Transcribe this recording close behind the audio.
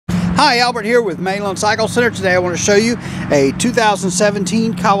Hi, Albert here with Mainland Cycle Center. Today I want to show you a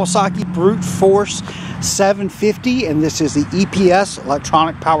 2017 Kawasaki Brute Force 750, and this is the EPS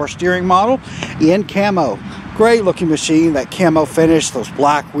electronic power steering model in camo. Great looking machine. That camo finish, those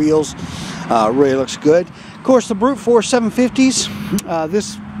black wheels, really looks good. Of course, the Brute Force 750s,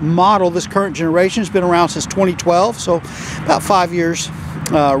 this model, this current generation, has been around since 2012, so about 5 years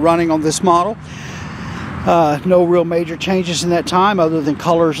running on this model. No real major changes in that time other than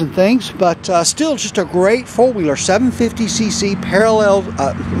colors and things, but still just a great four-wheeler 750cc parallel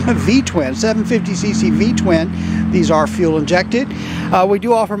V-twin, 750cc V-twin. These are fuel injected. We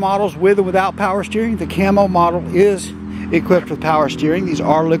do offer models with and without power steering. The camo model is equipped with power steering. These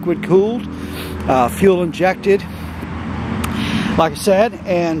are liquid cooled, fuel injected, like I said,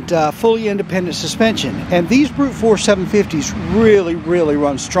 and fully independent suspension. And these Brute Force 750s really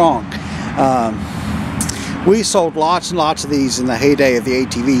run strong. We sold lots and lots of these in the heyday of the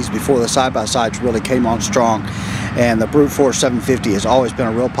ATVs before the side-by-sides really came on strong, and the Brute Force 750 has always been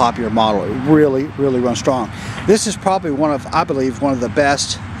a real popular model. It really runs strong. This is probably one of, I believe, one of the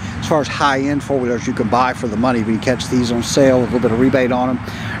best as far as high-end four-wheelers you can buy for the money when you catch these on sale with a little bit of rebate on them.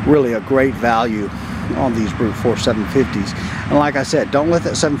 Really a great value on these Brute Force 750s. And like I said, don't let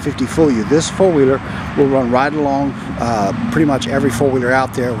that 750 fool you. This four-wheeler will run right along pretty much every four-wheeler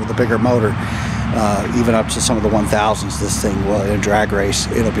out there with a bigger motor. Even up to some of the 1000s, this thing will, in a drag race,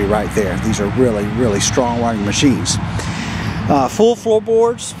 it'll be right there. These are really strong running machines. Full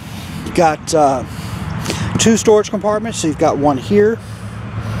floorboards. You've got 2 storage compartments. So you've got one here,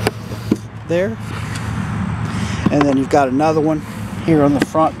 there, and then you've got another one here on the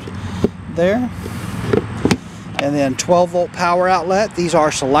front there. And then 12-volt power outlet. These are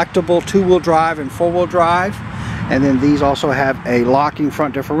selectable 2-wheel drive and 4-wheel drive. And then these also have a locking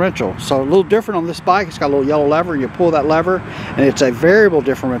front differential. So a little different on this bike. It's got a little yellow lever. You pull that lever, and it's a variable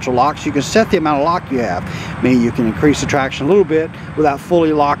differential lock. So you can set the amount of lock you have. Meaning you can increase the traction a little bit without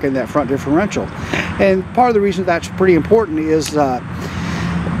fully locking that front differential. And part of the reason that's pretty important is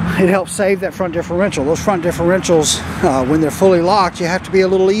it helps save that front differential. Those front differentials, when they're fully locked, you have to be a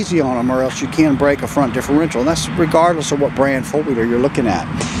little easy on them, or else you can break a front differential. And that's regardless of what brand four-wheeler you're looking at.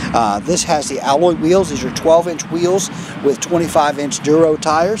 This has the alloy wheels. These are 12-inch wheels with 25-inch Duro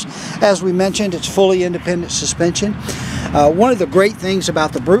tires. As we mentioned, it's fully independent suspension. One of the great things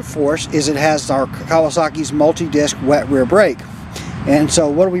about the Brute Force is it has our Kawasaki's multi-disc wet rear brake. And so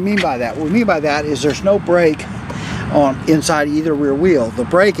what do we mean by that? What we mean by that is there's no brake on inside either rear wheel. The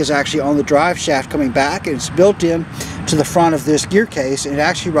brake is actually on the drive shaft coming back, and it's built in to the front of this gear case, and it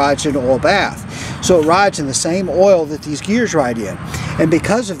actually rides in an oil bath. So it rides in the same oil that these gears ride in. And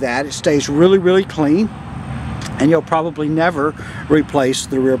because of that, it stays really clean, and you'll probably never replace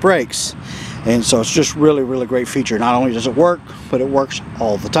the rear brakes. And so it's just really great feature. Not only does it work, but it works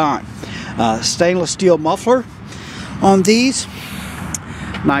all the time. Stainless steel muffler on these.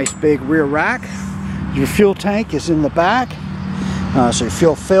 Nice big rear rack. Your fuel tank is in the back, so your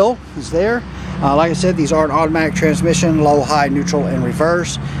fuel fill is there. Like I said, these are an automatic transmission, low, high, neutral, and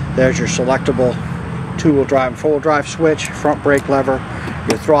reverse. There's your selectable 2-wheel drive and 4-wheel drive switch, front brake lever,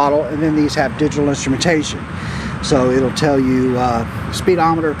 your throttle, and then these have digital instrumentation. So it'll tell you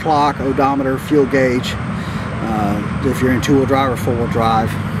speedometer, clock, odometer, fuel gauge, if you're in 2-wheel drive or 4-wheel drive,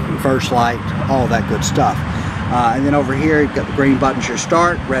 reverse light, all that good stuff. And then over here, you've got the green button's your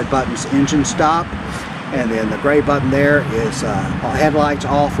start, red button's engine stop, and then the gray button there is headlights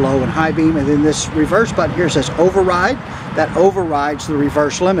off, low, and high beam. And then this reverse button here says override. That overrides the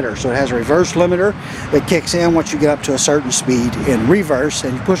reverse limiter. So it has a reverse limiter that kicks in once you get up to a certain speed in reverse,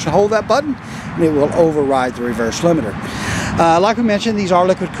 and you push and hold that button, and it will override the reverse limiter. Like we mentioned, these are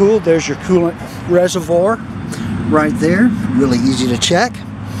liquid cooled. There's your coolant reservoir right there. Really easy to check.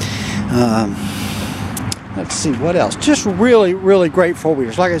 Let's see what else. Just really great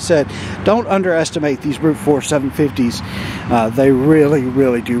four-wheelers. Like I said, don't underestimate these Brute Force 750s. They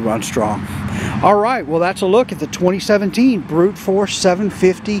really do run strong. All right, well, that's a look at the 2017 Brute Force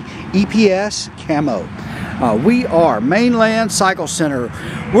 750 EPS Camo. We are Mainland Cycle Center.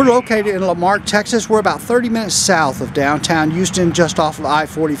 We're located in Marque, Texas. We're about 30 minutes south of downtown Houston, just off of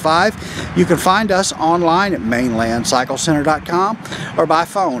I-45. You can find us online at mainlandcyclecenter.com or by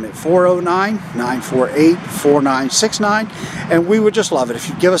phone at 409-948-4969. And we would just love it if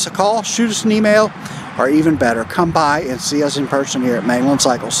you'd give us a call, shoot us an email, or even better, come by and see us in person here at Mainland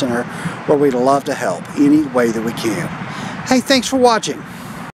Cycle Center, where we'd love to help any way that we can. Hey, thanks for watching.